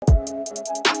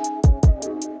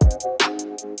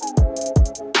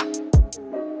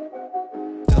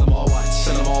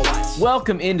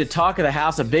Welcome into Talk of the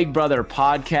House, a Big Brother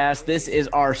podcast. This is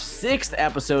our 6th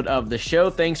episode of the show.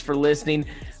 Thanks for listening.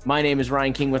 My name is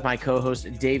Ryan King with my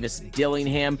co-host Davis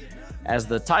Dillingham. As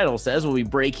the title says, we'll be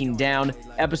breaking down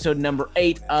episode number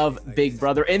 8 of Big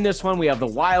Brother. In this one, we have the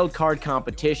wild card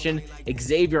competition.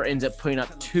 Xavier ends up putting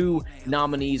up 2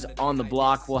 nominees on the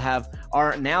block. We'll have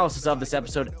our analysis of this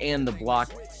episode and the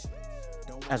block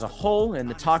as a whole and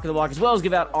the talk of the block, as well as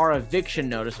give out our eviction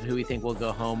notice of who we think will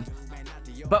go home.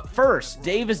 But first,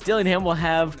 Davis Dillingham will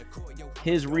have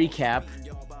his recap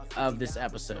of this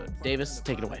episode. Davis,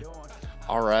 take it away.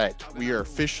 All right. We are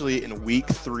officially in week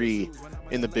 3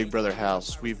 in the Big Brother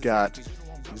house. We've got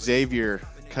Xavier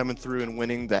coming through and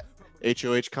winning that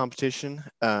HOH competition,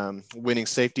 winning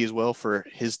safety as well for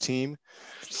his team.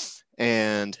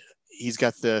 And he's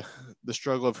got the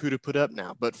struggle of who to put up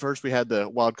now. But first, we had the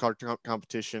wild card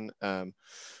competition.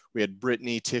 We had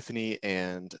Brittany, Tiffany,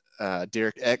 and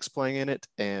Derek X playing in it,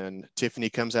 and Tiffany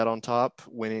comes out on top,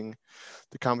 winning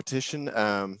the competition.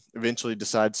 Eventually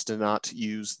decides to not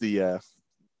use the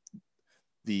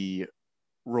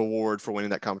reward for winning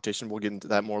that competition. We'll get into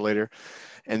that more later.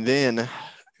 And then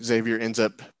Xavier ends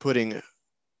up putting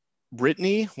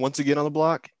Brittany once again on the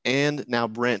block, and now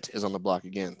Brent is on the block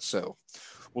again. So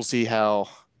we'll see how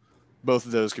both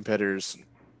of those competitors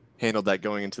handled that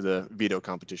going into the veto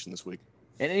competition this week.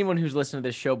 And anyone who's listened to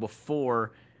this show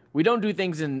before, we don't do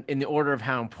things in the order of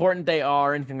how important they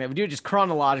are, anything that we do just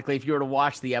chronologically. If you were to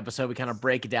watch the episode, we kind of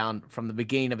break it down from the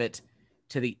beginning of it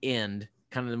to the end,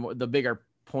 kind of the bigger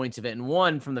points of it. And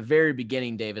one from the very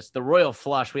beginning, Davis, the Royal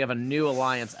Flush. We have a new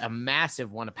alliance, a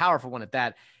massive one, a powerful one at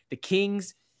that. The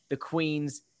Kings, the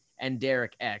Queens, and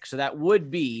Derek X. So that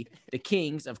would be the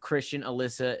Kings of Christian,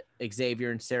 Alyssa, Xavier,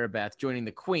 and Sarah Beth joining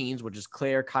the Queens, which is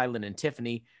Claire, Kylan, and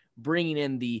Tiffany, bringing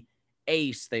in the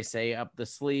ace, they say, up the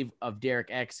sleeve of Derek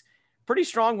X. Pretty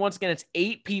strong. Once again, it's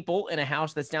 8 people in a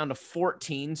house that's down to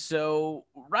 14. So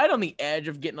right on the edge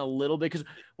of getting a little bit, because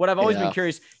what I've always been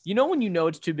curious, when you know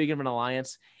it's too big of an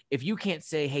alliance, if you can't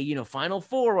say, hey, final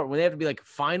 4, when they have to be like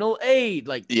final 8,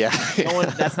 like,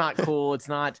 that's not cool. It's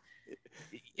not.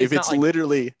 If it's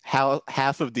literally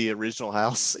half of the original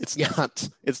house,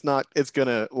 it's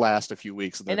gonna last a few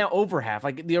weeks. And now over half,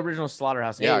 like the original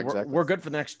Slaughterhouse. Exactly. We're good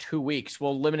for the next 2 weeks.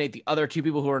 We'll eliminate the other 2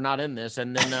 people who are not in this,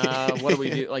 and then what do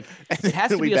we do? Like, it has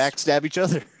to be backstab each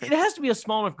other. It has to be a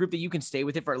small enough group that you can stay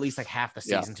with it for at least like half the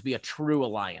season to be a true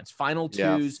alliance. Final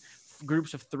 2s,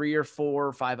 groups of 3 or 4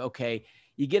 or 5. Okay,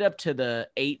 you get up to the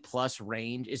 8+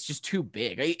 range. It's just too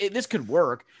big. This could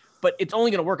work, but it's only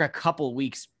going to work a couple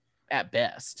weeks at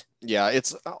best. Yeah,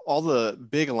 it's all the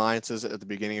big alliances at the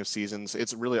beginning of seasons.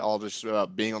 It's really all just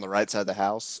about being on the right side of the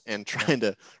house and trying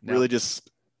to really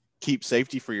just keep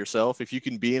safety for yourself. If you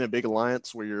can be in a big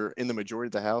alliance where you're in the majority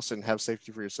of the house and have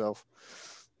safety for yourself,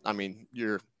 I mean,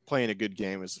 you're playing a good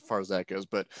game as far as that goes.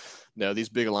 But no, these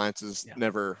big alliances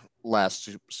never last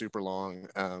super long.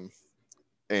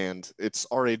 And it's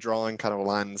already drawing kind of a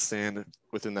line in the sand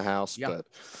within the house. But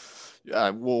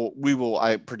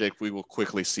I predict we will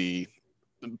quickly see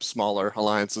smaller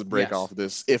alliances break off of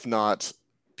this, if not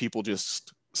people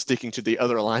just sticking to the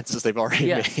other alliances they've already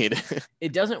made.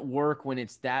 It doesn't work when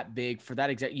it's that big for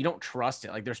that exact. You don't trust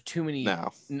it. Like, there's too many,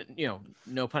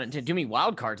 no pun intended, too many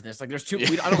wild cards in this. Like, there's too.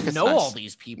 I don't know all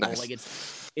these people. Like,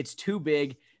 it's too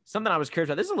big. Something I was curious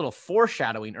about. This is a little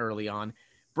foreshadowing early on.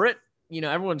 Britt,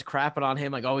 everyone's crapping on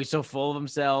him, like, oh, he's so full of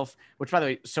himself, which, by the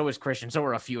way, so is Christian. So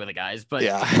are a few of the guys. But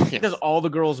because all the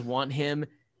girls want him.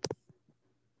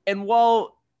 And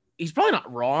while he's probably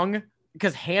not wrong,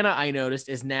 because Hannah, I noticed,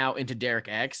 is now into Derek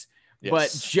X.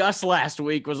 But just last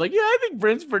week was like, I think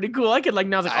Brent's pretty cool. I was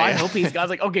like, I hope he's got. I was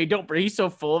like, okay, don't, he's so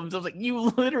full of himself. Like, you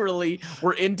literally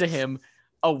were into him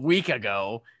a week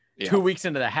ago, 2 weeks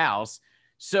into the house.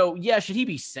 So, should he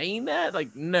be saying that?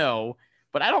 Like, no.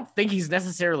 But I don't think he's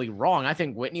necessarily wrong. I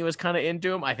think Whitney was kind of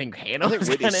into him. I think Hannah was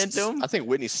kind of into him. I think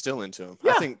Whitney's still into him.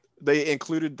 Yeah. I think they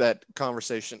included that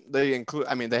conversation. They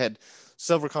had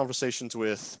several conversations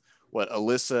with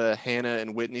Alyssa, Hannah,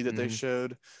 and Whitney that they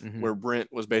showed, where Brent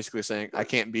was basically saying, I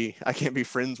can't be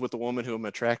friends with the woman who I'm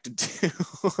attracted to.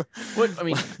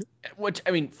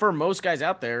 For most guys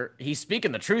out there, he's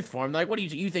speaking the truth for him. Like, what do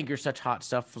you think you're such hot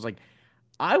stuff? Was like,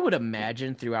 I would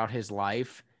imagine throughout his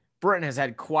life, Brent has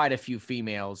had quite a few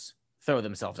females throw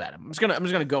themselves at him. I'm just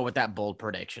gonna go with that bold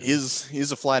prediction.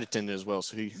 He's a flight attendant as well,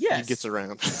 so he gets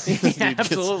around.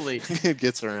 Absolutely, he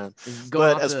gets around.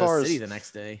 Going off to the city the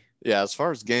next day. Yeah, as far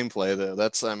as gameplay though,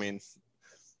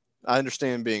 I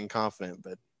understand being confident,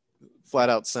 but flat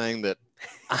out saying that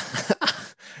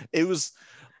it was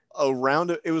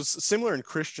similar in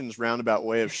Christian's roundabout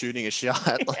way of shooting a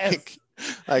shot. Like,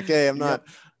 hey, I'm not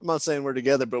I'm not saying we're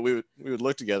together, but we would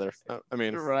look together. I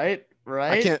mean, right.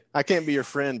 I can't be your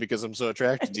friend because I'm so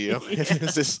attracted to you.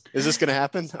 Is this gonna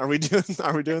happen? Are we doing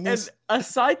this? And a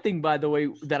side thing, by the way,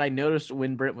 that I noticed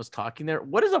when Brent was talking there,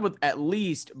 what is up with at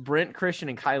least Brent, Christian,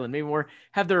 and Kylan, maybe more,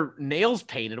 have their nails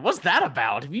painted? What's that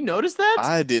about? Have you noticed that?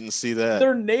 I didn't see that.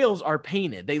 Their nails are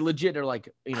painted. They legit are like,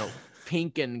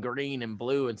 pink and green and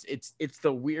blue. It's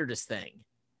the weirdest thing.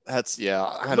 That's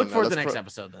I look forward to the next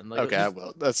episode then. Okay, I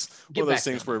will. That's one of those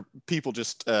things where people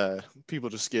just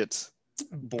get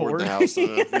bored in the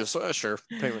house. Sure,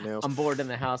 paint my nails. I'm bored in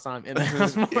the house. I'm in the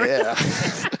house more. Yeah.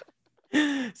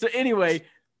 So anyway,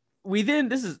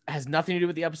 this has nothing to do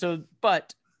with the episode,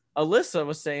 but Alyssa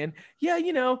was saying, yeah,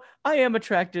 I am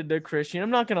attracted to Christian.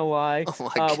 I'm not gonna lie. Oh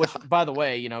my God. Which, by the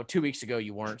way, 2 weeks ago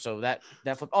you weren't. So that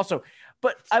flip. Also,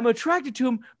 but I'm attracted to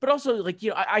him. But also, like,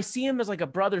 I see him as like a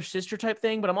brother sister type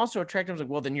thing. But I'm also attracted to him. I was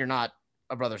like, well, then you're not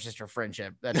a brother sister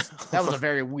friendship. That was a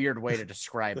very weird way to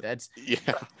describe that.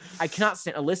 I cannot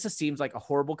stand. Alyssa seems like a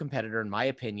horrible competitor, in my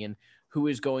opinion, who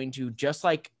is going to just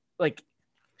like.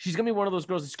 She's going to be one of those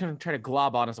girls that's going to try to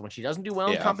glob on us when she doesn't do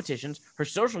well in competitions. Her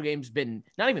social game's been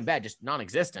not even bad, just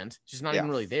non-existent. She's not even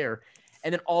really there.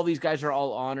 And then all these guys are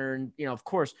all on her. And, of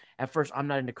course, at first, I'm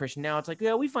not into Christian. Now it's like,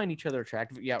 yeah, we find each other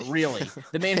attractive. Yeah, really.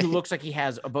 The man who looks like he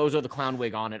has a Bozo the Clown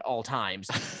wig on at all times.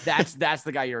 That's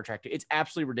the guy you're attracted to. It's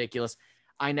absolutely ridiculous.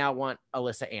 I now want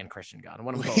Alyssa and Christian gone. I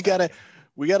want them both.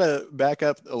 We gotta back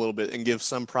up a little bit and give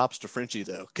some props to Frenchie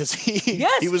though, because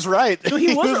he was right. So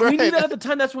he was right. We knew that at the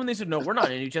time. That's when they said, no, we're not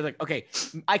into each other. Like, okay,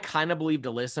 I kind of believed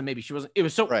Alyssa. Maybe she wasn't. It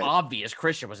was so obvious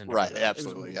Christian wasn't right.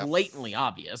 Absolutely, it was blatantly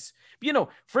obvious. But,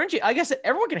 Frenchie, like I said,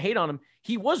 everyone can hate on him.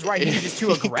 He was right. He was just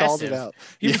too aggressive.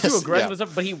 He was too aggressive and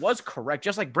stuff, but he was correct.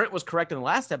 Just like Brent was correct in the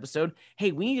last episode.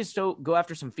 Hey, we need to go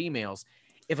after some females.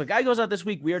 If a guy goes out this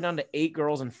week, we are down to 8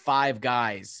 girls and 5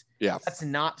 guys. Yeah. That's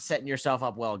not setting yourself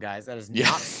up well, guys. That is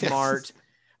not smart.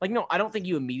 Like, no, I don't think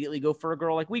you immediately go for a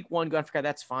girl. Like week 1, go after a guy,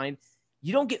 that's fine.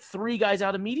 You don't get 3 guys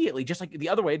out immediately. Just like the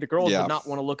other way, the girls would not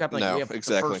want to look up. Like, no,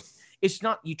 exactly. It's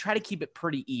not, you try to keep it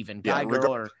pretty even. Guy,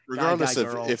 girl, or regardless guy,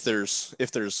 of girl. if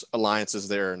there's alliances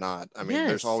there or not. I mean,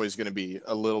 there's always going to be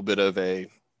a little bit of a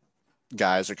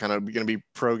guys are kind of going to be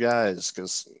pro guys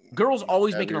because girls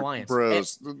always make an alliance.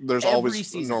 Bros, there's always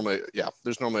season.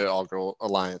 there's normally an all girl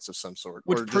alliance of some sort,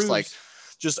 which or proves,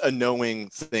 just a knowing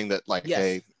thing that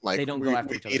hey, they don't go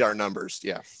after each other. Need our numbers,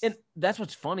 and that's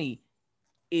what's funny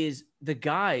is the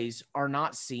guys are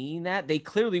not seeing that. They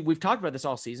clearly, we've talked about this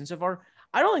all season so far.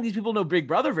 I don't think these people know Big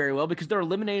Brother very well because they're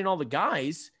eliminating all the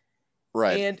guys,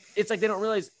 right? And it's like they don't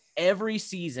realize. Every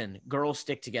season, girls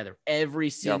stick together. Every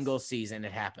single season,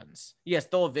 it happens. Yes,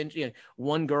 they'll eventually.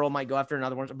 One girl might go after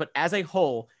another one, but as a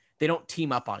whole, they don't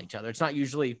team up on each other. It's not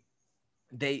usually.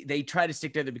 They try to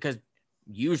stick together because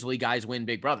usually guys win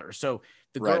Big Brother. So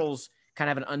the girls kind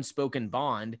of have an unspoken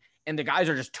bond, and the guys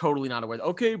are just totally not aware.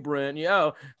 Okay, Brent,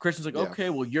 Christian's like, okay,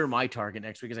 well, you're my target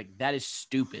next week. It's like that is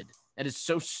stupid. That is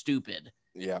so stupid.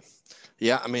 Yeah.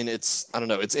 I mean, I don't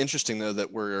know. It's interesting though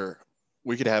that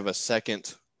we could have a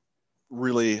second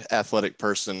really athletic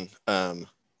person out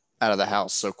of the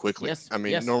house so quickly. I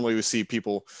mean, normally we see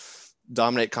people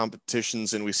dominate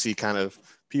competitions and we see kind of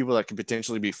people that could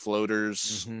potentially be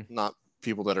floaters, not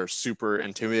people that are super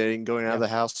intimidating going out of the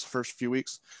house the first few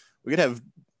weeks. We could have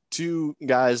 2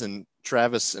 guys in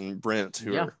Travis and Brent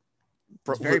who are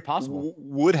very possible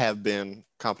would have been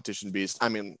competition beasts. I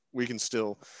mean, we can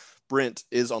still, Brent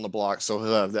is on the block, so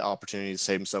he'll have the opportunity to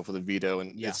save himself with a veto.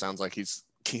 And it sounds like he's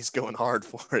going hard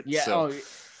for it. Yeah. So.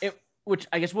 Which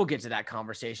I guess we'll get to that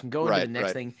conversation. Going to the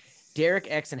next thing, Derek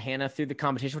X and Hannah through the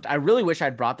competition, which I really wish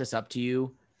I'd brought this up to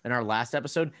you in our last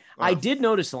episode. I did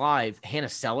notice live Hannah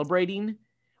celebrating,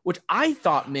 which I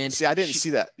thought meant. See, I didn't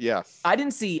see that. Yeah. I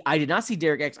did not see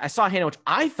Derek X. I saw Hannah, which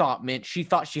I thought meant she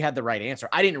thought she had the right answer.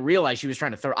 I didn't realize she was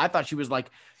trying to throw. I thought she was like,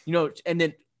 and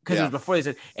then because it was before they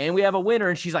said, and we have a winner,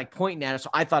 and she's like pointing at us. So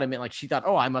I thought it meant like she thought,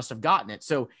 oh, I must have gotten it.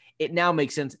 So it now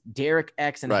makes sense. Derek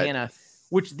X and Hannah.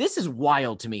 Which this is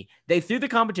wild to me. They threw the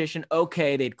competition.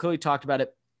 Okay, they'd clearly talked about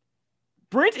it.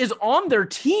 Brent is on their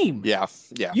team. Yeah.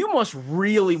 You must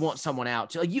really want someone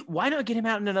out. Like, why not get him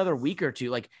out in another week or two?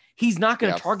 Like, he's not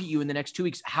going to target you in the next 2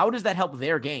 weeks. How does that help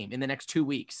their game in the next 2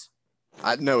 weeks?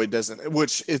 No, it doesn't.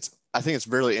 I think it's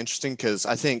really interesting because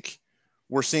I think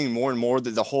we're seeing more and more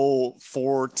that the whole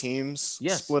 4 teams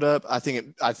split up. I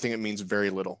think it means very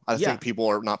little. I think people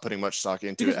are not putting much stock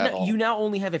into it at all. You now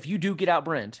only have, if you do get out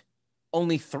Brent,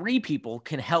 only 3 people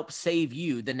can help save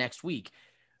you the next week.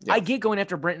 I get going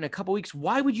after Brent in a couple weeks.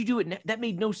 Why would you do it? That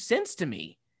made no sense to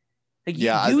me. Like,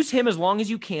 use him as long as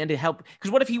you can to help.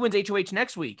 Because what if he wins HOH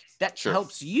next week? That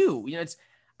helps you.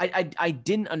 I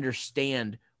didn't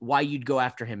understand why you'd go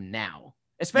after him now.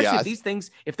 Especially if these things,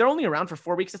 if they're only around for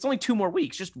 4 weeks, it's only 2 more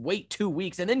weeks. Just wait 2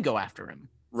 weeks and then go after him.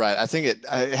 Right. I think it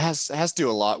has to do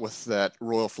a lot with that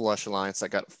Royal Flush Alliance that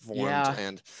got formed,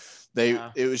 and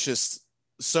it was just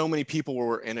so many people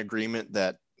were in agreement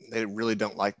that they really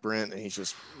don't like Brent, and he's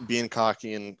just being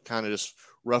cocky and kind of just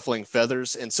ruffling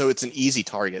feathers, and so it's an easy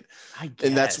target. I guess.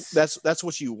 And that's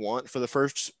what you want for the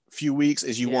first few weeks,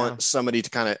 is you want somebody to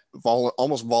kind of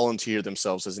almost volunteer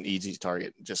themselves as an easy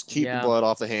target. Just keep the blood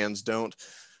off the hands. Don't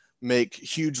make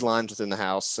huge lines within the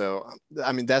house. So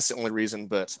I mean, that's the only reason,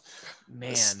 but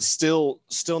man, still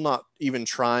not even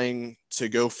trying to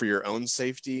go for your own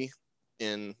safety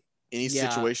in any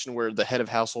situation where the head of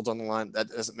household's on the line. That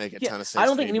doesn't make a ton of sense. I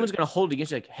don't think anyone's going to hold it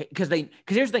against you, like, hey, because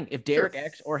here's the thing: if Derek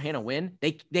X or Hannah win,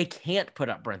 they can't put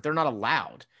up Brent. They're not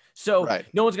allowed. So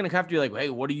no one's going to have to be like, hey,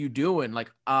 what are you doing? Like,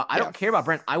 I don't care about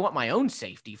Brent. I want my own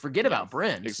safety. Forget about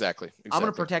Brent. Exactly. I'm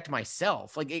going to protect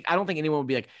myself. Like, I don't think anyone would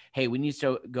be like, hey, we need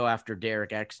to go after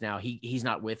Derek X now. He's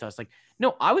not with us. Like,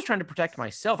 no, I was trying to protect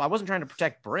myself. I wasn't trying to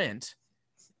protect Brent.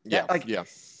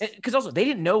 Because also they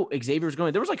didn't know Xavier was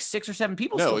going. There was like 6 or 7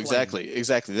 people. No, exactly.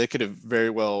 They could have very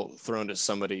well thrown to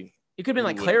somebody. It could have been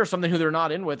like Claire or something who they're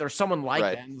not in with, or someone like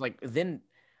that. And like, then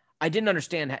I didn't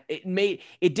understand.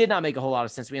 It did not make a whole lot of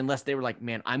sense to me unless they were like,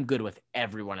 man, I'm good with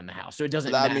everyone in the house, so it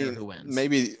doesn't matter who wins.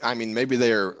 Maybe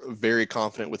they are very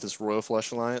confident with this Royal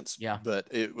Flush Alliance. Yeah, but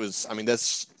it was. I mean,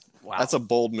 that's a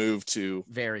bold move to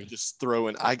just throw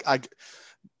in. I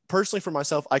personally, for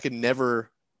myself, I could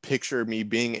never picture me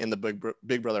being in the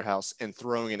Big Brother house and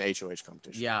throwing an HOH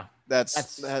competition. Yeah,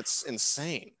 that's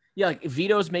insane. Yeah, like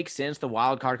vetoes make sense. The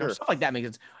wild card stuff like that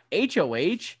makes sense.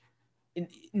 HOH. It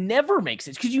never makes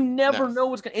sense because you never know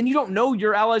what's going to, and you don't know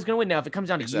your ally's going to win. Now, if it comes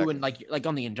down to you and like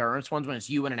on the endurance ones, when it's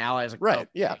you and an ally, it's like,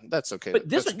 that's okay. But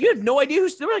this one, you have no idea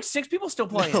there were like 6 people still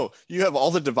playing. No, you have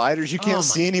all the dividers. You can't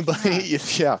see anybody.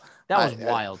 That was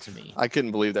wild to me. I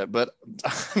couldn't believe that, but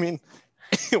I mean,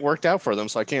 it worked out for them,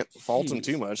 so I can't fault them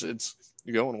too much. It's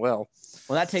going well.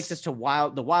 Well, that takes us to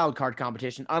the wild card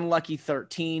competition. Unlucky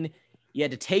 13. You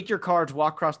had to take your cards,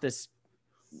 walk across this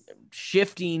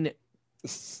shifting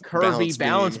curvy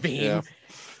balance beam,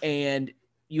 and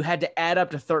you had to add up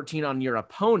to 13 on your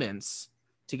opponents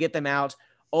to get them out.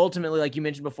 Ultimately, like you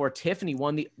mentioned before, Tiffany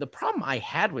won. The problem I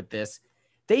had with this,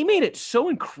 they made it so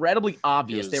incredibly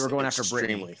obvious they were going after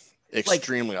Brittany.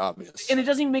 Extremely obvious. And it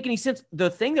doesn't even make any sense.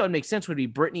 The thing that would make sense would be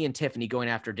Brittany and Tiffany going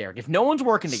after Derek. If no one's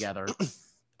working together,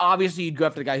 obviously you'd go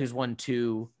after the guy who's won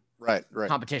 2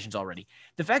 competitions already.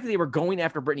 The fact that they were going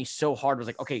after Brittany so hard was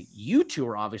like, okay, you two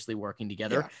are obviously working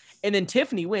together. And then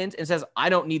Tiffany wins and says, I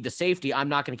don't need the safety. I'm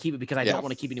not going to keep it because I don't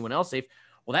want to keep anyone else safe.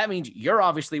 Well, that means you're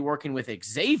obviously working with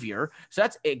Xavier. So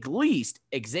that's at least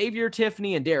Xavier,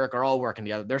 Tiffany, and Derek are all working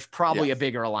together. There's probably a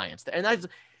bigger alliance.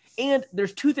 And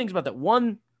there's 2 things about that.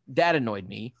 One, that annoyed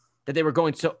me that they were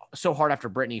going so hard after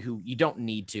Brittany, who you don't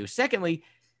need to. Secondly,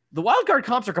 the wild card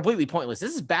comps are completely pointless.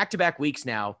 This is back-to-back weeks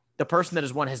now. The person that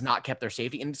has won has not kept their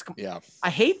safety. And I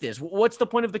hate this. What's the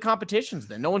point of the competitions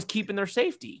then? No one's keeping their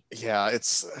safety. Yeah,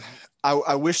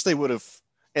 I wish they would have,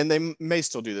 and they may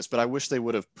still do this, but I wish they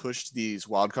would have pushed these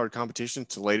wildcard competitions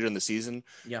to later in the season,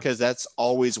 because that's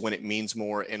always when it means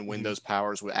more and when those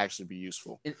powers would actually be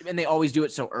useful. And they always do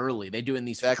it so early. They do it in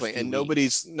these exactly, and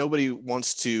nobody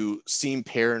wants to seem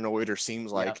paranoid or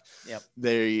seems like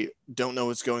they don't know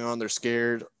what's going on. They're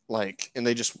scared, and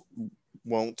they just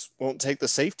won't take the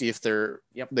safety if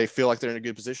they feel like they're in a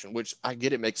good position, which I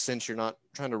get. It makes sense. You're not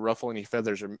trying to ruffle any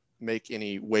feathers or make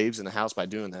any waves in the house by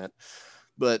doing that.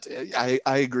 But I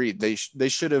agree. They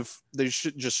should have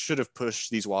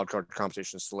pushed these wildcard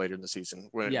competitions to later in the season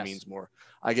when it means more.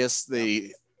 I guess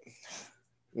they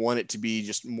want it to be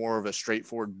just more of a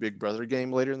straightforward Big Brother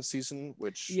game later in the season,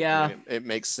 which it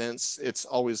makes sense.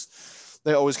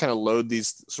 They always kind of load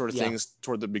these sort of things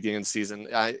toward the beginning of the season.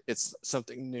 It's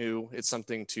something new. It's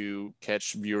something to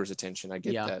catch viewers' attention. I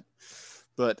get that.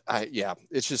 But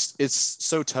it's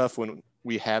so tough when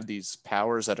we have these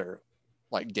powers that are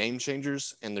like game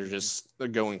changers and they're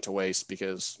going to waste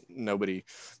because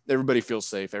everybody feels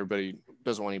safe. Everybody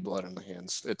doesn't want any blood on the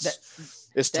hands.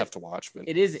 It's tough to watch, but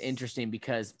it is interesting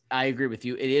because I agree with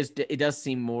you. It does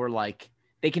seem more like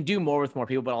they can do more with more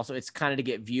people, but also it's kind of to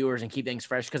get viewers and keep things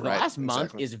fresh because the last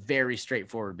month is very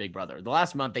straightforward. Big Brother. The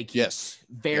last month they keep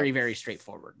very, very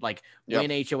straightforward. Like win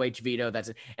HOH veto. That's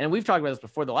it. And we've talked about this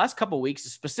before. The last couple of weeks,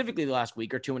 specifically the last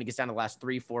week or two, when it gets down to the last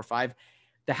 3, 4, 5,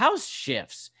 the house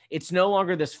shifts. It's no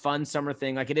longer this fun summer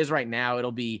thing like it is right now.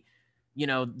 It'll be,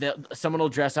 someone will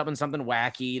dress up in something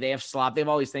wacky. They have slop. They have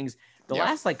all these things. The Yeah.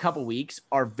 last like couple weeks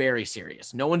are very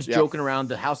serious. No one's Yeah. joking around.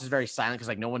 The house is very silent because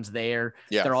like no one's there.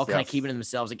 Yeah. They're all kind Yeah. of keeping it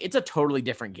themselves. Like it's a totally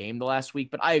different game the last week.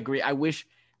 But I agree. I wish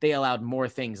they allowed more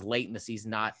things late in the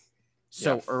season, not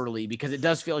so Yeah. early, because it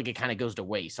does feel like it kind of goes to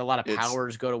waste. A lot of It's-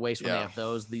 powers go to waste when they yeah. have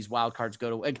those. These wild cards go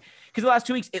to like because the last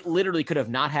 2 weeks it literally could have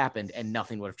not happened and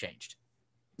nothing would have changed.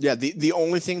 Yeah, the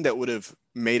only thing that would have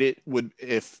made it would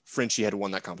if Frenchie had won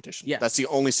that competition. Yes. That's the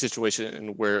only situation in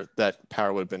where that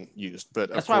power would have been used. But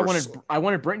That's of why course, I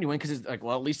wanted Brittany to win, because it's like,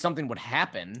 well, at least something would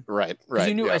happen. right, Because right.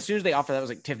 you knew yeah. as soon as they offered that, I was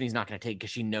like, Tiffany's not going to take because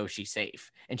she knows she's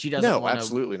safe and she doesn't No, want to.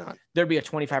 absolutely not. There'd be a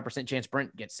 25% chance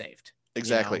Brent gets saved.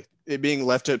 Exactly. It being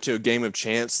left up to a game of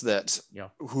chance that Yeah.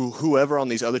 whoever on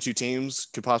these other two teams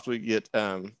could possibly get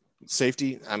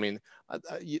safety. I mean,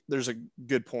 there's a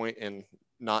good point in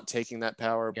not taking that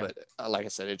power, Yeah. but like I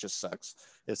said, it just sucks.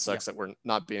 It sucks that we're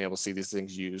not being able to see these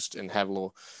things used and have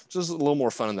just a little more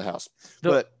fun in the house.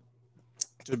 But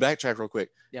to backtrack real quick,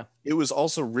 Yeah. it was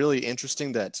also really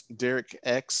interesting that Derek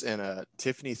X and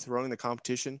Tiffany throwing the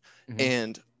competition, Mhm.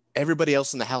 and everybody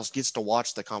else in the house gets to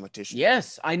watch the competition.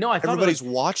 Yes, I know. I thought Everybody's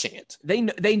watching it.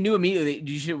 they knew immediately.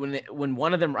 You should when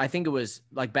one of them, I think it was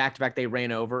like back to back, they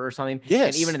ran over or something.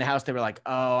 Yes. And even in the house, they were like,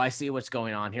 "Oh, I see what's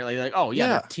going on here." Like "Oh yeah,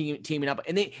 Yeah. they're teaming up,"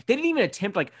 and they didn't even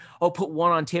attempt like, "Oh, put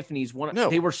one on Tiffany's one." No.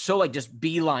 They were so like just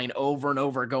beeline over and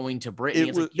over going to Brittany.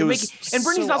 It's like It you're was making, and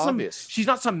Brittany's so not obvious. she's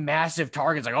not some massive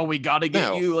target. It's like, "Oh, we got to get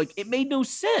No. you." Like it made no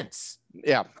sense.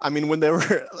 Yeah, I mean, when there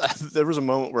was a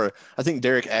moment where I think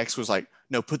Derek X was like,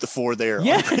 "No, put the 4 there."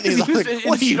 Yeah, He's he was like,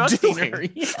 "What are you instructing doing? her.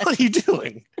 Yeah. What are you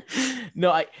doing?"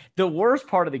 No, the worst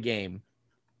part of the game,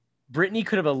 Brittany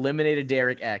could have eliminated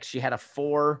Derek X. She had a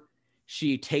 4.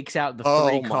 She takes out the 3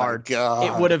 Oh my card. god!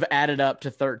 It would have added up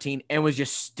to 13 and was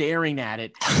just staring at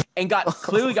it and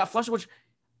clearly got flushed, which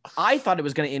I thought it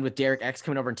was going to end with Derek X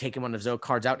coming over and taking one of Zoe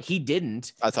cards out. He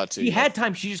didn't. I thought too. He yeah. had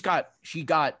time. She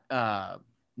got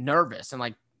nervous and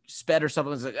like sped or something.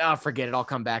 Was like, "Oh, forget it. I'll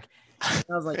come back." And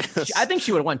I was like, I think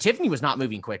she would have won. Tiffany was not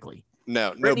moving quickly.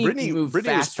 No, Brittany moved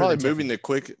Brittany was faster probably than moving the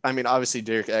quick. I mean, obviously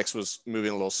Derek X was moving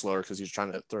a little slower because he was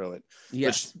trying to throw it.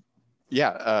 Yes.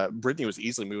 Yeah, Brittany was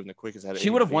easily moving the quickest. She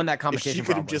would have won that If competition. she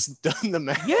could have probably. just done the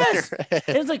math. Yes. in her head.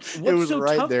 And it's like, It what's was so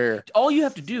right tough? there. All you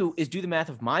have to do is do the math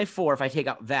of my 4. If I take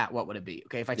out that, what would it be?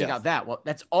 Okay. If I take Yeah. out that, well,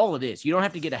 that's all it is. You don't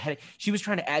have to get ahead. She was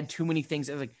trying to add too many things.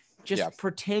 I was like, just Yeah.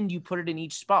 pretend you put it in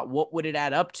each spot. What would it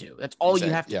add up to? That's all you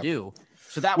have to Exactly, do.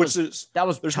 So that Which was is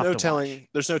there's tough no to telling. watch.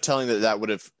 There's no telling that would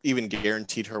have even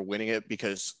guaranteed her winning it,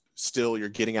 because still you're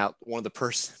getting out one of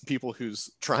the people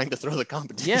who's trying to throw the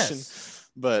competition. Yes.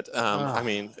 But I Ugh.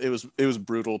 mean, it was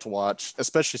brutal to watch,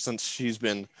 especially since she's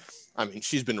been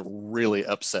really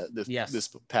upset this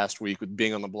past week with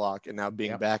being on the block and now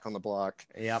being Yep. back on the block.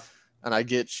 Yep. And I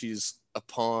get she's a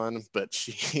pawn, but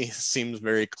she seems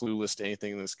very clueless to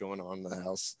anything that's going on in the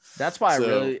house. That's why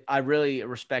So- I really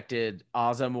respected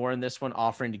Azza more in this one,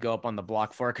 offering to go up on the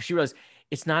block for her, because she realized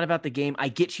it's not about the game. I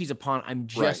get she's a pawn. I'm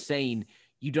just Right. saying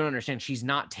you don't understand. She's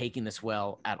not taking this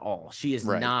well at all. She is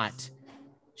Right. not.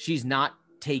 She's not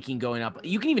taking going up.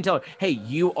 You can even tell her, "Hey,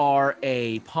 you are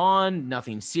a pawn.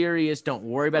 Nothing serious. Don't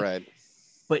worry about it." Right.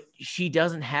 But she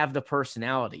doesn't have the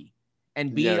personality,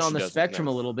 and being No, on she the doesn't, spectrum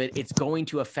no. a little bit, it's going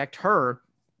to affect her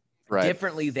Right.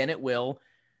 differently than it will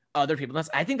other people.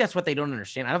 I think that's what they don't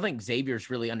understand. I don't think Xavier's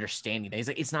really understanding that. He's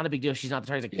like, it's not a big deal. She's not the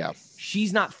target. He's like, Yeah.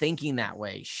 she's not thinking that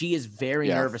way. She is very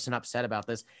Yeah. nervous and upset about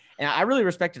this. And I really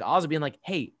respected Ozzy being like,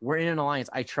 "Hey, we're in an alliance.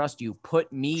 I trust you.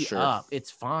 Put me Sure. up.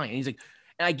 It's fine." And he's like,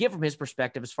 and I get from his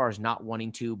perspective as far as not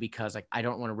wanting to, because like, I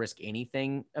don't want to risk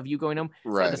anything of you going home. But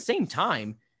at Right. the same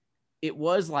time, it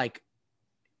was like,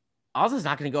 Ozzy's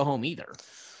not going to go home either.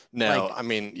 No, Like- I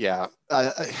mean, yeah,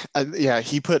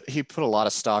 he put a lot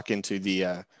of stock into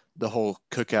the whole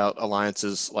Cookout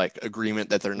Alliance's like agreement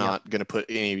that they're not going to put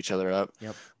any of each other up.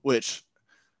 Yep. Which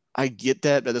I get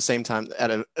that, but at the same time,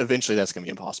 eventually that's going to be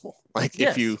impossible. Like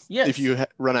Yes, if you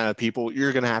run out of people,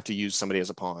 you're going to have to use somebody as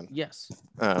a pawn. Yes.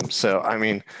 So I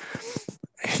mean,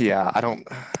 yeah, I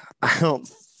don't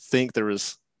think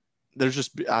there's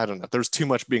just, I don't know, there's too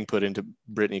much being put into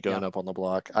Brittany going up on the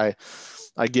block. I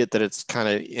get that it's kind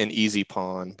of an easy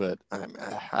pawn, but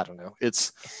I don't know.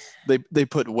 It's they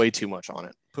put way too much on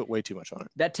it.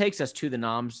 That takes us to the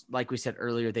noms. Like we said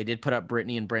earlier, they did put up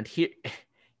Brittany and Brent here.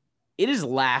 It is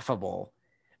laughable.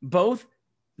 Both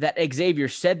that Xavier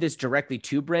said this directly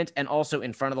to Brent and also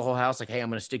in front of the whole house, like, "Hey, I'm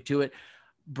going to stick to it.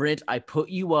 Brent, I put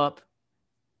you up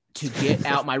to get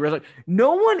out my result."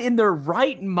 No one in their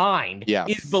right mind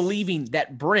is believing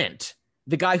that Brent,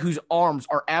 the guy whose arms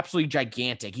are absolutely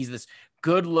gigantic, he's this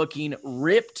good-looking,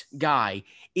 ripped guy,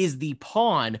 is the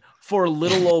pawn for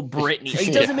little old Brittany.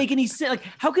 It doesn't make any sense. Like,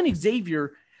 how can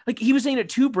Xavier, Like he was saying it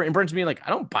to Brent, and Brent's being like, I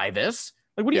don't buy this.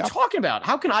 Like, what are you talking about?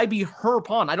 How can I be her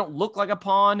pawn? I don't look like a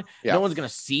pawn. No one's going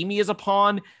to see me as a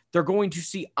pawn. They're going to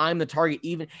see I'm the target.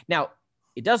 Even now,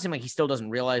 it does seem like he still doesn't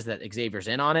realize that Xavier's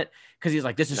in on it because he's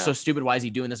like, this is so stupid. Why is he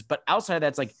doing this? But outside of that,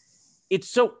 it's like, it's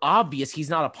so obvious he's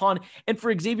not a pawn. And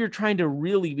for Xavier trying to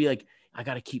really be like, I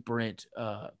got to keep Brent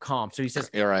calm. So he says,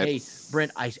 hey,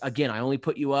 Brent, I only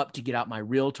put you up to get out my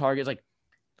real targets. Like,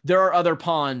 there are other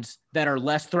pawns that are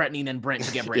less threatening than Brent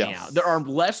to get Brittany out. There are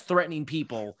less threatening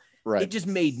people. Right. It just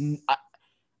made,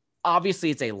 obviously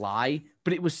it's a lie,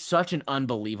 but it was such an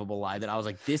unbelievable lie that I was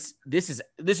like, this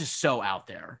is so out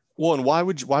there. Well, and why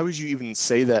would you even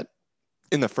say that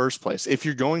in the first place? If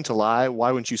you're going to lie,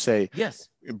 why wouldn't you say, yes,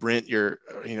 Brent, you're,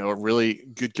 a really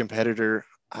good competitor.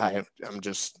 I'm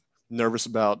just nervous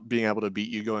about being able to beat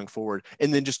you going forward.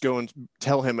 And then just go and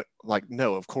tell him like,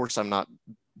 no, of course I'm not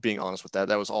being honest with that.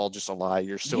 That was all just a lie.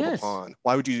 You're still the pawn.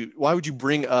 Why would you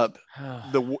bring up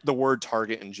the word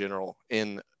target in general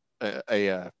in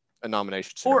a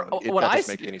nomination ceremony? That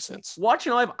doesn't make any sense.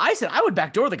 Watching live, I said I would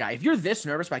backdoor the guy. If you're this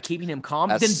nervous by keeping him calm,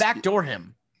 then backdoor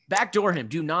him. Backdoor him.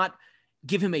 Do not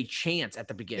give him a chance at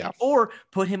the beginning, or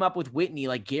put him up with Whitney.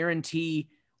 Like, guarantee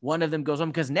one of them goes home,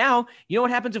 because now you know what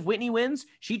happens if Whitney wins?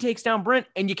 She takes down Brent,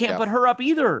 and you can't put her up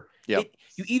either.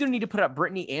 You either need to put up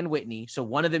Brittany and Whitney, so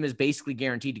one of them is basically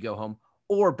guaranteed to go home,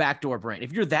 or backdoor Brent.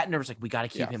 If you're that nervous, like, we got to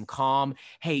keep him calm.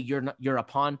 Hey, you're a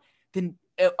pawn. Then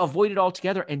avoid it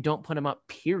altogether and don't put him up.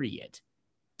 Period.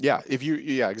 Yeah,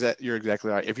 you're exactly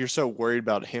right. If you're so worried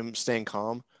about him staying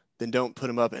calm, then don't put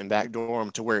him up and backdoor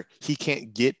him to where he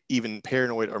can't get even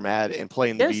paranoid or mad and play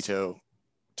in the veto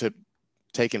to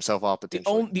take himself off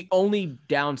potentially. The only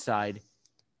downside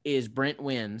is Brent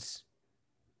wins,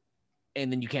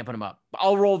 and then you can't put him up.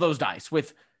 I'll roll those dice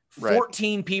with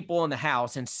 14 people in the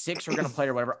house and 6 are going to play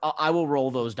or whatever. I will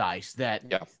roll those dice that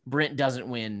Brent doesn't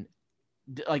win.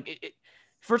 Like,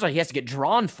 first of all, he has to get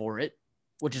drawn for it,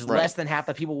 which is less than half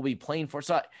the people will be playing for.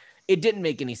 So it didn't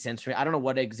make any sense for me. I don't know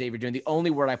what Xavier doing. The only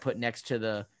word I put next to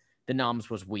the noms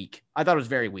was weak. I thought it was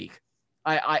very weak.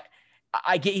 I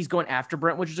get he's going after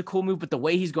Brent, which is a cool move, but the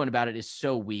way he's going about it is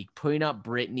so weak. Putting up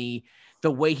Brittany,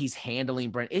 the way he's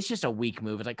handling Brent, it's just a weak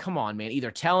move. It's like, come on, man.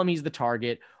 Either tell him he's the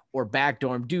target or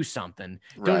backdoor him, do something.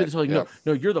 Don't do this whole,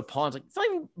 no, you're the pawn. It's like, it's not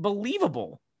even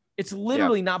believable. It's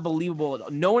literally not believable.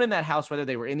 No one in that house, whether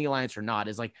they were in the alliance or not,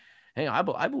 is like, hey, I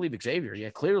believe Xavier.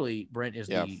 Yeah, clearly Brent is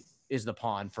the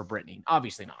pawn for Brittany.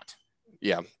 Obviously not.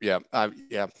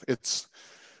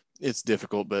 It's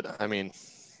difficult, but I mean,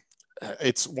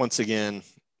 it's once again,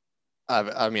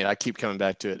 I keep coming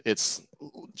back to it. It's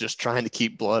just trying to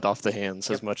keep blood off the hands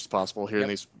as much as possible here in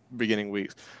these beginning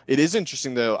weeks. It is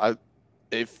interesting though.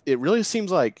 If it really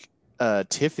seems like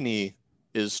Tiffany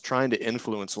is trying to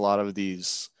influence a lot of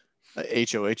these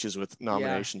HOHs with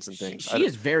nominations and things. She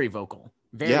is very vocal.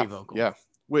 Very vocal. Yeah.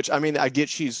 Which, I mean, I get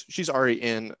she's already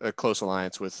in a close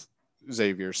alliance with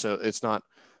Xavier, so it's not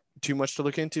too much to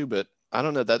look into, but I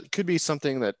don't know. That could be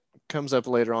something that comes up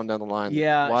later on down the line.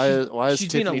 Yeah. Why is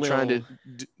Tiffany trying to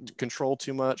control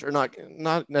too much, or not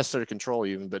necessarily control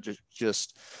even, but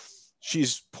just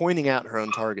she's pointing out her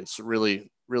own targets really,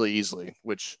 really easily,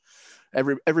 which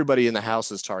everybody in the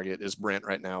house's target is Brent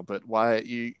right now. But why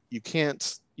you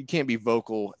can't be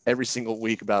vocal every single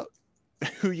week about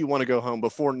who you want to go home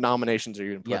before nominations are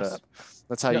even put up.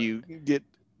 That's how you get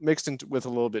mixed into with a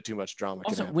little bit too much drama.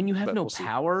 Also, when you have no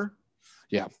power.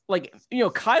 Yeah. Like,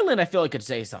 Kylan, I feel like could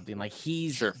say something like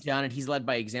he's done it. He's led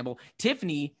by example.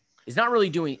 Tiffany is not really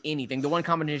doing anything. The one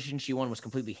competition she won was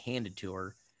completely handed to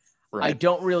her. Right. I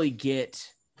don't really get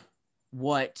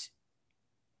why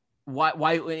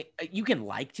you can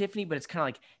like Tiffany, but it's kind of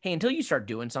like, hey, until you start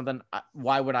doing something,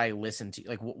 why would I listen to you?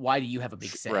 Like, why do you have a big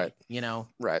say? Right.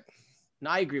 Right. No,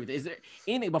 I agree with it. Is there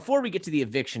anything before we get to the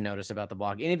eviction notice about the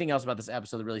blog? Anything else about this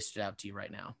episode that really stood out to you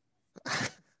right now?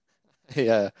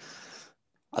 Yeah.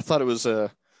 I thought it was I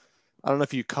don't know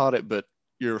if you caught it, but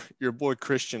your boy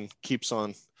Christian keeps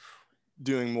on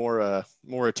doing more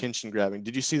attention grabbing.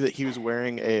 Did you see that he was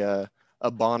wearing a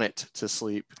bonnet to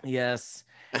sleep? Yes.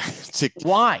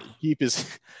 Why?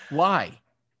 Why?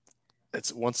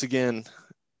 It's once again,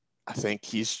 I think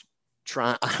he's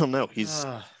trying. I don't know. He's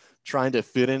trying to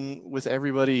fit in with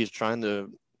everybody. He's trying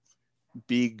to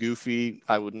be goofy.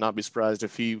 I would not be surprised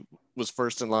if he was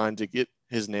first in line to get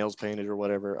his nails painted or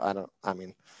whatever.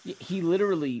 He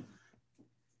literally,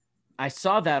 I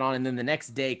saw that on, and then the next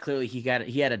day, clearly he had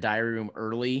a diary room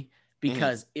early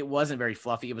because it wasn't very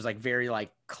fluffy. It was like very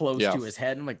like close to his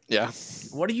head. I'm like,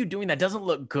 what are you doing? That doesn't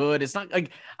look good. It's not like,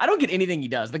 I don't get anything he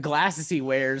does. The glasses he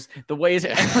wears, the ways,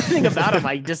 everything about him,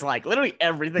 I dislike. Literally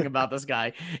everything about this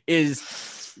guy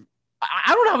is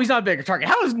I don't know how he's not a bigger target.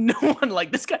 How is no one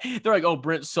like this guy? They're like, oh,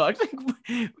 Brent sucks. Like,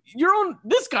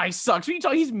 this guy sucks. What are you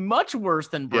talking? He's much worse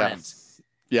than Brent.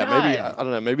 Yeah, maybe I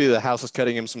don't know. Maybe the house is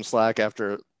cutting him some slack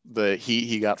after the heat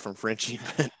he got from Frenchie.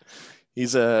 But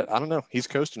he's I don't know. He's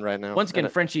coasting right now. Once again,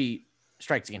 Frenchie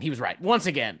strikes again. He was right. Once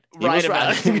again, right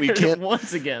about it. We can't.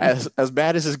 Once again, as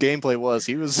bad as his gameplay was,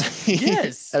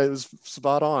 yes, it was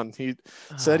spot on. He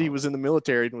said he was in the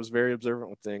military and was very observant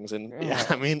with things. And yeah,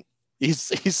 I mean, he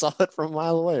saw it from a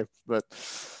mile away. But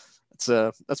it's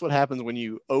that's what happens when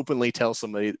you openly tell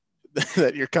somebody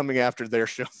that you're coming after their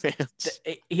showmance.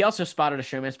 He also spotted a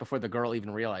showmance before the girl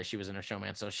even realized she was in a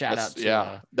showmance. So shout out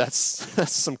to that's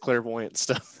some clairvoyant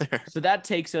stuff there. So that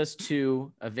takes us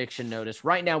to eviction notice.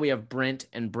 Right now we have Brent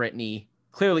and Brittany.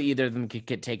 Clearly either of them could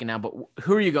get taken out, but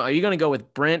who are you going? Are you going to go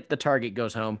with Brent, the target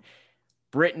goes home,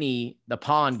 Brittany, the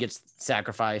pawn gets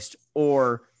sacrificed,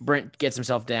 or Brent gets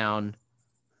himself down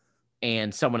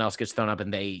and someone else gets thrown up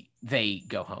and they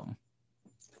go home?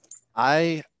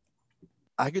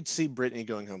 I could see Brittany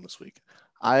going home this week.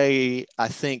 I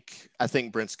think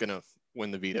Brent's gonna win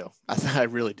the veto. I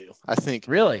really do. I think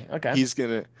really okay. He's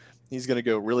gonna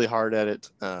go really hard at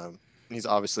it. He's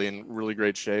obviously in really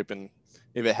great shape, and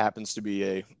if it happens to be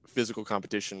a physical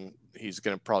competition, he's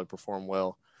gonna probably perform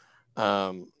well.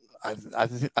 I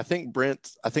think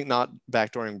not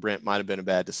backdooring Brent might have been a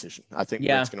bad decision. I think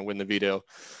Brent's gonna win the veto,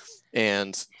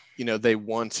 and they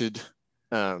wanted.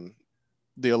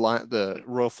 The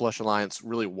Royal Flush Alliance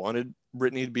really wanted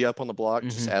Brittany to be up on the block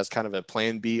just as kind of a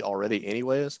plan B already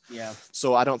anyways. Yeah.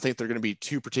 So I don't think they're going to be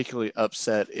too particularly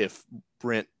upset if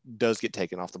Brent does get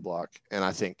taken off the block. And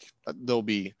I think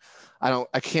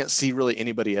I can't see really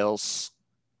anybody else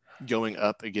going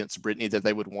up against Brittany that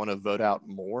they would want to vote out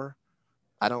more.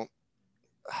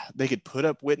 They could put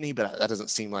up Whitney, but that doesn't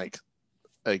seem like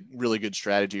a really good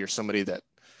strategy or somebody that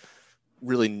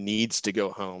really needs to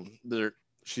go home.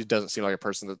 She doesn't seem like a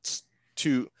person that's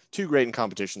too great in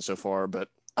competition so far, but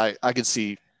I could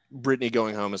see Brittany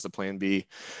going home as the plan B.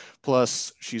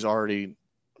 Plus, she's already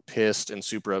pissed and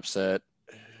super upset.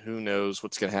 Who knows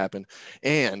what's going to happen?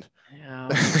 And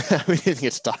we didn't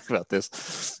get to talk about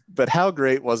this, but how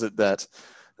great was it that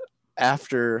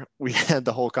after we had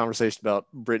the whole conversation about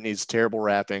Brittany's terrible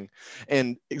rapping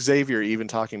and Xavier even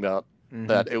talking about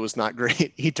that it was not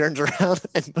great, he turns around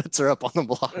and puts her up on the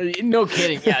block. No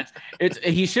kidding. Yeah,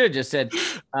 he should have just said,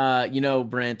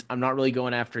 Brent, I'm not really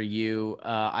going after you.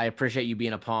 I appreciate you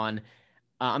being a pawn.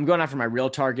 I'm going after my real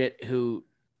target, who,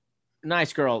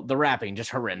 nice girl. The rapping just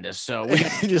horrendous. So we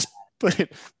just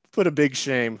put a big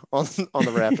shame on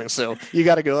the rapping. So you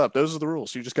got to go up. Those are the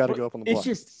rules. You just got to go up on the block.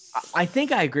 It's just, I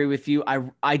think I agree with you.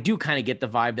 I do kind of get the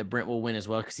vibe that Brent will win as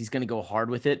well because he's going to go hard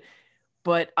with it.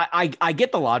 But I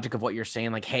get the logic of what you're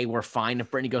saying. Like, hey, we're fine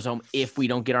if Brittany goes home if we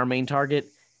don't get our main target.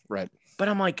 Right. But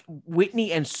I'm like,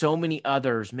 Whitney and so many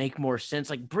others make more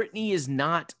sense. Like, Brittany is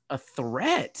not a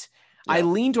threat. Yeah.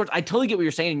 I totally get what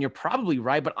you're saying, and you're probably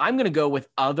right, but I'm going to go with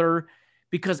other,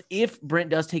 because if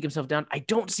Brent does take himself down, I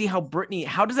don't see how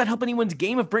does that help anyone's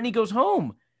game if Brittany goes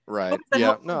home? Right.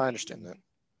 Yeah. No, I understand that.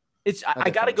 I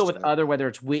got to go with other, whether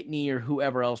it's Whitney or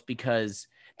whoever else, because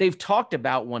they've talked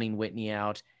about wanting Whitney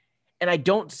out. And I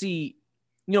don't see,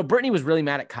 Brittany was really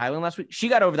mad at Kylan last week. She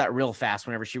got over that real fast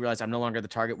whenever she realized I'm no longer the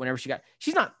target.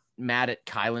 She's not mad at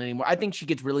Kylan anymore. I think she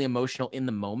gets really emotional in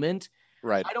the moment.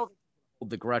 Right. I don't hold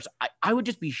the grudge. I would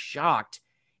just be shocked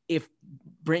if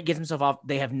Brent gets himself off.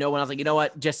 They have no one else. Like, you know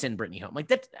what? Just send Brittany home. Like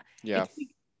that. Yeah.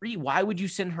 Why would you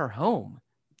send her home?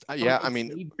 Yeah. I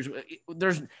mean,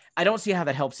 I don't see how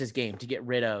that helps his game to get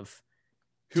rid of.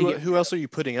 Who else are you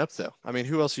putting up, though? I mean,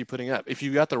 who else are you putting up? If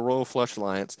you got the Royal Flush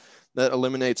Alliance, that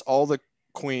eliminates all the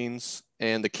queens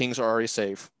and the kings are already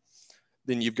safe.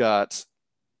 Then you've got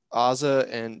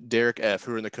Azah and Derek F,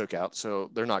 who are in the cookout,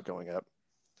 so they're not going up.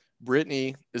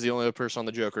 Brittany is the only other person on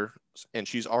the Joker, and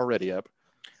she's already up.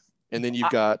 And then you've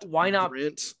got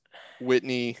Brent,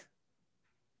 Whitney,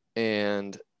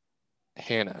 and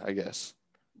Hannah, I guess.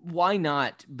 Why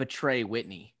not betray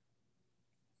Whitney?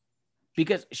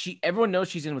 Because everyone knows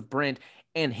she's in with Brent,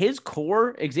 and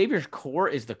Xavier's core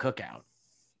is the cookout.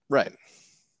 Right.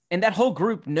 And that whole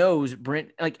group knows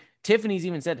Brent. Like, Tiffany's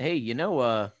even said, hey,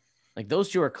 like, those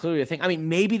two are clearly a thing. I mean,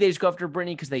 maybe they just go after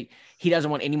Brittany because he doesn't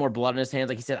want any more blood in his hands.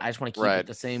 Like he said, I just want to keep it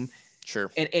the same.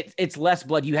 Sure. And it's less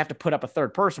blood. You have to put up a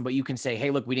third person, but you can say, hey,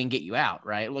 look, we didn't get you out,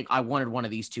 right? Like, I wanted one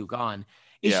of these two gone.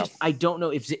 It's just, I don't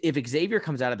know if Xavier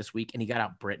comes out of this week and he got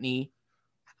out Brittany,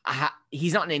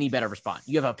 he's not in any better spot.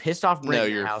 You have a pissed off Brent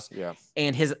in your house,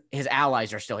 and his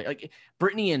allies are still here. Like,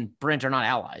 Brittany and Brent are not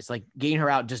allies. Like, getting her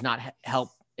out does not help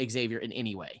Xavier in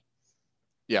any way.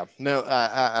 Yeah, no,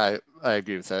 I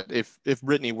agree with that. If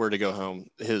Brittany were to go home,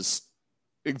 his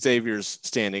Xavier's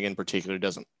standing in particular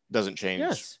doesn't change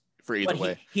Yes. for either But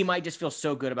way. he might just feel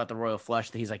so good about the royal flush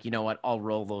that he's like, you know what, I'll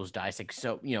roll those dice. Like,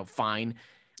 so, fine.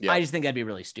 Yeah, I just think that'd be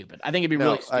really stupid. I think it'd be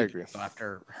no, really I stupid agree. to go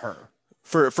after her.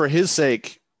 For his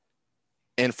sake,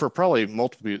 and for probably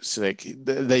multiple people's sake,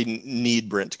 they need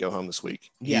Brent to go home this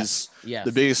week. Yes. He's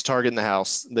the biggest target in the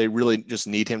house. They really just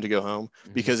need him to go home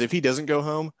because if he doesn't go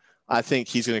home, I think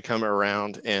he's going to come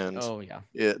around and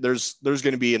there's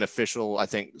going to be an official, I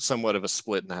think, somewhat of a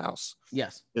split in the house.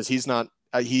 Yes. Because he's not,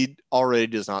 he already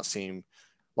does not seem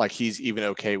like he's even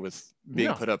okay with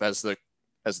being put up as the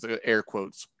air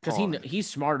quotes. Because he's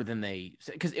smarter than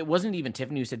because it wasn't even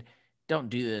Tiffany who said, don't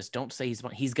do this. Don't say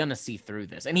he's going to see through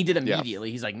this. And he did immediately.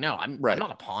 Yeah. He's like, no, I'm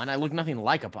not a pawn. I look nothing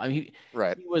like a pawn.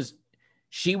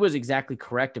 She was exactly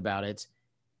correct about it.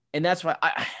 And that's why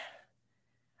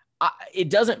it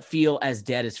doesn't feel as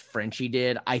dead as Frenchie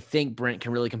did. I think Brent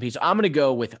can really compete. So I'm going to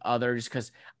go with others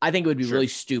because I think it would be really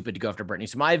stupid to go after Brittany.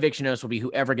 So my eviction notice will be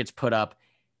whoever gets put up.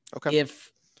 Okay.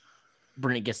 If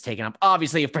Brent gets taken up,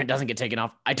 obviously, if Brent doesn't get taken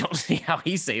off, I don't see how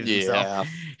he saves himself.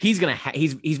 He's going to,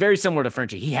 he's very similar to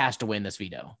Frenchie. He has to win this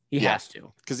veto. He has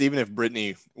to. Because even if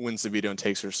Brittany wins the veto and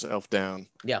takes herself down.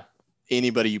 Yeah.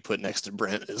 Anybody you put next to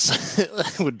Brent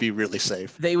would be really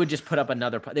safe. They would just put up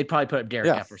another. They'd probably put up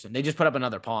Derek Jefferson. They just put up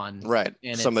another pawn, right?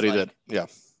 And somebody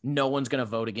no one's gonna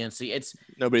vote against. It's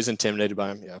nobody's intimidated by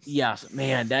him. Yes,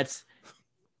 man.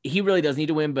 He really does need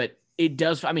to win, but it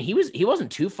does. I mean, he wasn't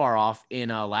too far off in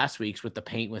last week's with the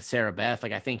paint with Sarah Beth.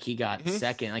 Like I think he got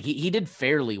second. Like he did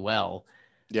fairly well.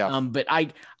 Yeah. But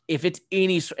if it's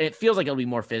it feels like it'll be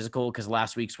more physical because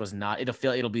last week's was not.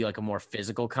 It'll be like a more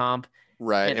physical comp.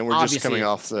 Right, and we're just coming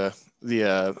off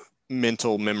the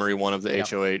mental memory one of the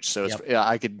HOH, so it's,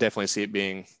 I could definitely see it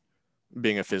being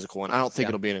a physical one. I don't think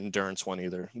it'll be an endurance one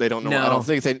either. They don't know. No. I don't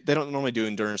think they don't normally do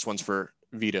endurance ones for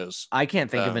vetoes. I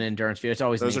can't think of an endurance veto. It's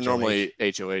always those are normally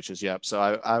HOHs. Yep. So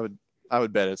I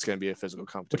would bet it's going to be a physical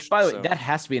competition. Which, by the way, that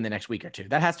has to be in the next week or two.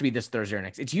 That has to be this Thursday or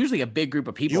next. It's usually a big group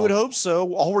of people. You would hope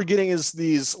so. All we're getting is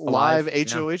these live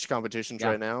HOH competitions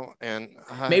right now, and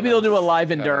maybe they'll do a live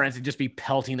endurance and just be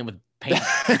pelting them with paint.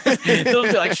 They'll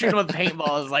be like shooting with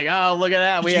paintballs. Like, oh, look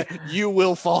at that. You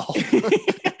will fall.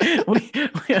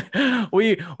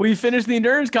 we finished the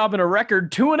endurance comp in a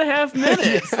record 2.5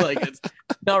 minutes. Like it's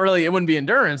not really, it wouldn't be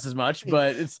endurance as much,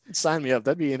 but it's sign me up.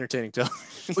 That'd be entertaining too.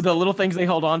 With the little things they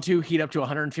hold on to heat up to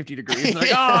 150 degrees. And they're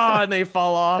like, and they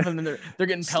fall off, and then they're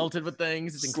getting pelted with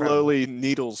things. It's incredible. Slowly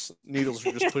needles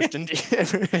are just pushed into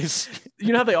everybody's.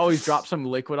 You know how they always drop some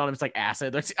liquid on them? It's like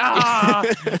acid. They're like,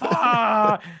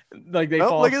 like they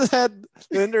fall. Look at that.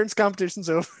 The endurance competition's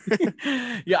over.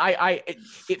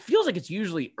 It feels like it's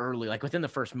usually early, like within the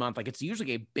first month. Like it's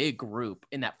usually a big group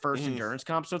in that first endurance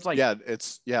comp. So it's like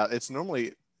it's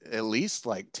normally at least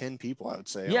like 10 people, I would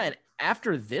say. Yeah, and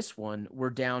after this one, we're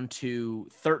down to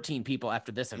 13 people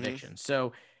after this eviction.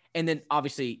 So, and then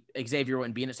obviously Xavier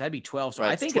wouldn't be in it, so that'd be 12. So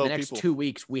I think in the next 2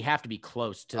 weeks we have to be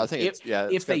close to. I think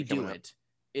if they do it,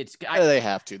 they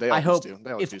have to. They I hope do.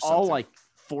 If all like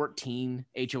 14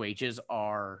 HOHs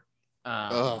are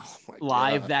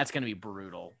live, that's going to be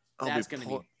brutal. That's going to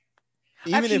be.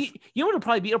 Actually, you know what it'll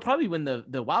probably be? It'll probably be when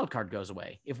the wild card goes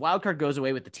away. If wild card goes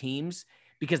away with the teams,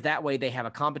 because that way they have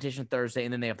a competition Thursday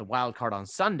and then they have the wild card on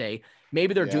Sunday.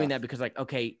 Maybe they're doing that because like,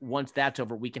 okay, once that's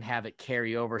over, we can have it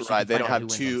carry over. So right. They don't have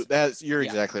two. You're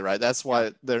exactly right. That's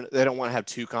why they don't want to have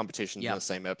two competitions in the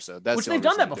same episode. That's which they've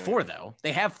done that before though.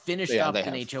 They have finished up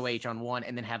an HOH on one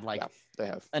and then had they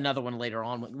have another one later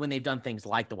on when they've done things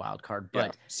like the wild card.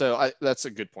 But so that's a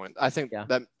good point. I think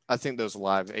I think those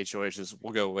live HOHs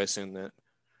will go away soon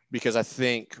because I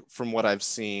think from what I've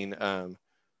seen,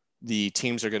 the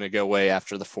teams are going to go away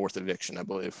after the fourth eviction, I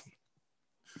believe.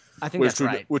 I think that's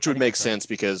right. Which would make sense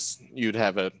because you'd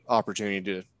have an opportunity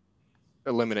to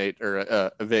eliminate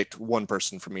or evict one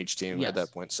person from each team at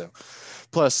that point. So,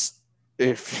 plus,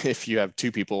 if you have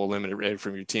two people eliminated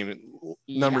from your team,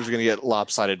 numbers are going to get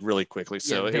lopsided really quickly.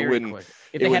 So it wouldn't. Quick.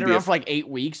 If they had it around for like 8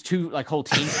 weeks, two whole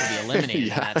teams could be eliminated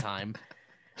at that time.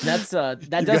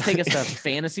 That does take us to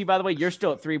fantasy. By the way, you're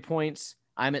still at 3 points.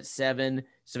 I'm at 7.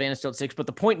 Savannah's still at 6. But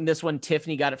the point in this one,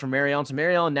 Tiffany got it from Mary Ellen. So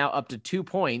Mary Ellen now up to 2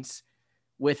 points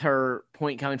with her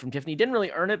point coming from Tiffany. Didn't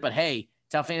really earn it, but hey,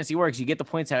 it's how fantasy works. You get the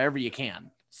points however you can.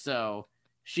 So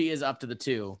she is up to the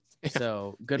 2.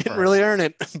 So good for her. Didn't really earn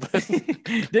it. But...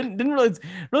 didn't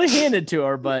really hand it to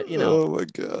her, but oh my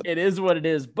God, it is what it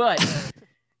is. But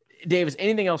Davis,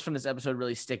 anything else from this episode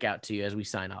really stick out to you as we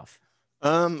sign off?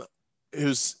 It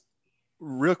was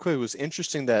real quick. It was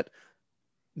interesting that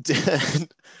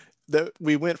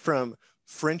we went from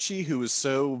Frenchie, who was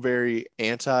so very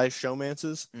anti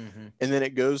showmances, and then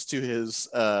it goes to his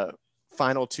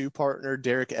final two partner,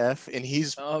 Derek F, and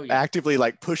he's actively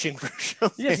like pushing for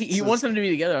showmances. Yes, he wants them to be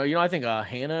together. You know, I think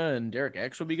Hannah and Derek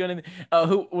X would be good.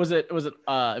 Who was it? It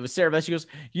was Sarah Beth. She goes,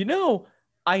 you know,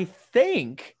 I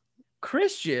think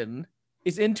Christian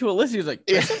is into Alyssa. He was like,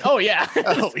 Christian? Oh yeah.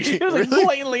 It was like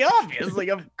blatantly obvious. Like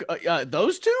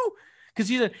those two. Because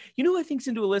he said, you know, I think he's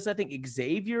into Alyssa. I think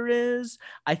Xavier is.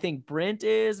 I think Brent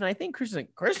is. And I think Christian.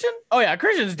 Christian? Oh, yeah.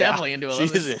 Christian's definitely into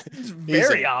Alyssa. It's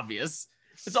very obvious.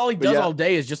 It's all he does all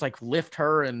day is just like lift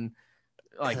her and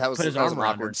like put his arm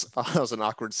around her. That was an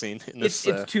awkward scene. In this,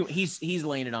 it's too. He's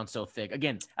laying it on so thick.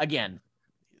 Again.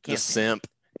 A simp.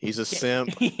 He's a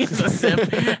simp. He's a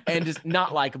simp and just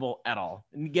not likable at all.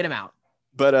 Get him out.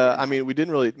 But I mean, we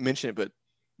didn't really mention it, but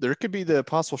there could be the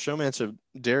possible showmance of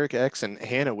Derek X and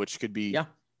Hannah, which could be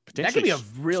potentially, that could be a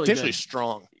really potentially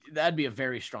strong. That'd be a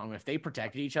very strong. If they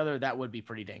protected each other, that would be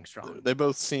pretty dang strong. They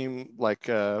both seem like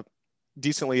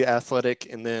decently athletic,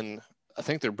 and then I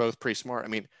think they're both pretty smart. I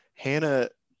mean, Hannah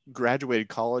graduated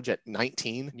college at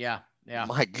 19. Yeah.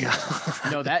 My God.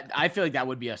 No, I feel like that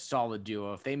would be a solid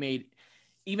duo if they made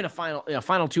even a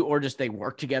final two, or just they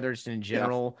work together just in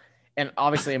general. Yeah. And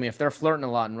obviously, I mean, if they're flirting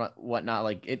a lot and whatnot,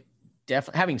 like it.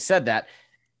 Definitely. Having said that,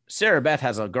 Sarah Beth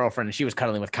has a girlfriend and she was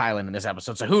cuddling with Kylan in this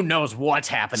episode, so who knows what's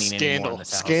happening anymore in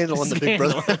this house. Scandal in the Big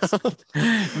Brother house.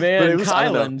 Man,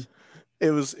 Kylan.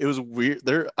 It was weird.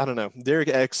 I don't know. Derek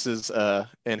X's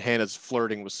and Hannah's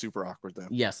flirting was super awkward though.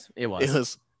 Yes, it was. It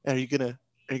was. Are you gonna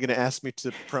ask me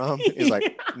to prom? He's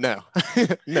like, no,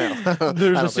 no.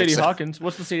 There's the Sadie Hawkins.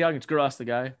 What's the Sadie Hawkins? Girl, ask the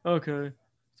guy. Okay.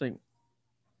 It's like,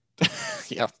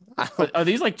 yeah. But are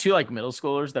these like two like middle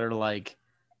schoolers that are like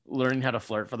learning how to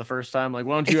flirt for the first time? Like,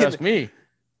 why don't you ask me?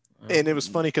 And it was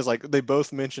funny because like they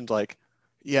both mentioned like,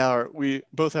 yeah, we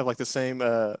both have like the same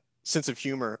sense of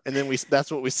humor, and then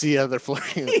that's what we see out of their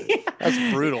flirting.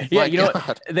 That's brutal. Yeah, you know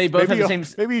what? They both have the same.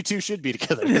 Maybe you two should be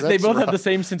together. They both have the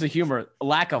same sense of humor.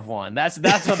 Lack of one. That's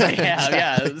what they have.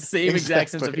 Yeah, the same exact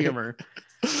sense of humor.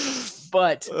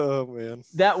 But oh man,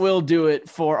 that will do it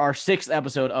for our 6th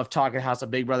episode of Talking House, a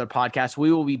Big Brother podcast.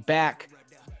 We will be back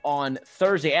on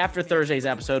Thursday, after Thursday's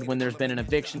episode, when there's been an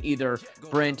eviction, either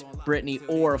Brent, Brittany,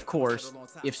 or of course,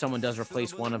 if someone does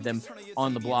replace one of them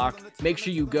on the block. Make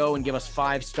sure you go and give us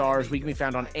 5 stars. We can be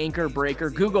found on Anchor, Breaker,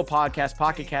 Google Podcasts,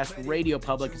 Pocket Cast, Radio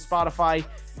Public, and Spotify.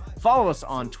 Follow us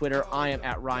on Twitter. I am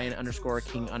at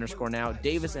Ryan_King_now.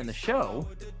 Davis and the show.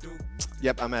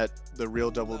 Yep, I'm at The Real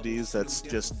Double D's. That's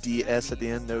just DS at the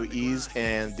end, no E's.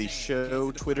 And the show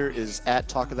Twitter is at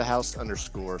Talk of the House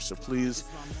 _. So please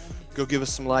go give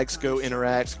us some likes, go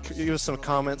interact, give us some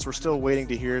comments. We're still waiting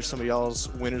to hear some of y'all's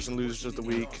winners and losers of the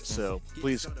week. So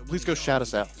please go shout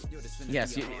us out.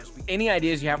 Yes. Any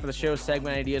ideas you have for the show,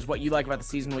 segment ideas, what you like about the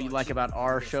season, what you like about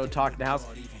our show, Talk to the House.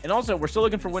 And also, we're still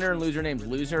looking for winner and loser names.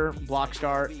 Loser,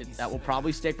 Blockstar, that will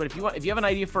probably stick. But if you have an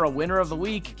idea for a winner of the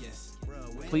week,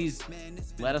 please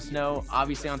let us know.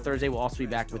 Obviously, on Thursday, we'll also be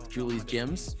back with Julie's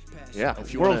Gyms. Yeah.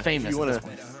 If you want to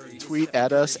tweet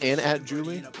at us and at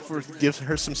Julie give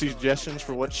her some suggestions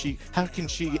for how can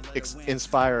she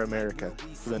inspire America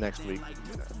for the next week.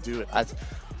 Do it.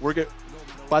 We're good.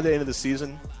 By the end of the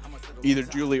season, either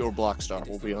Julie or Blockstar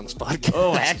will be on this podcast.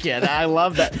 Oh, heck yeah. I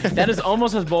love that. That is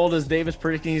almost as bold as Davis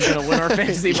predicting he's going to win our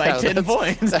fantasy by 10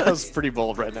 points. That was pretty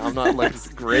bold right now. I'm not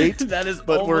like great. That is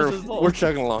but almost as bold. We're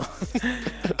chugging along.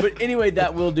 But anyway,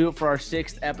 that will do it for our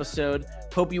 6th episode.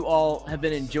 Hope you all have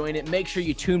been enjoying it. Make sure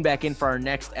you tune back in for our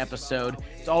next episode.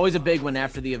 It's always a big one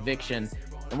after the eviction,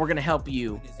 and we're going to help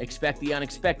you expect the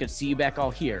unexpected. See you back all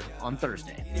here on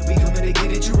Thursday.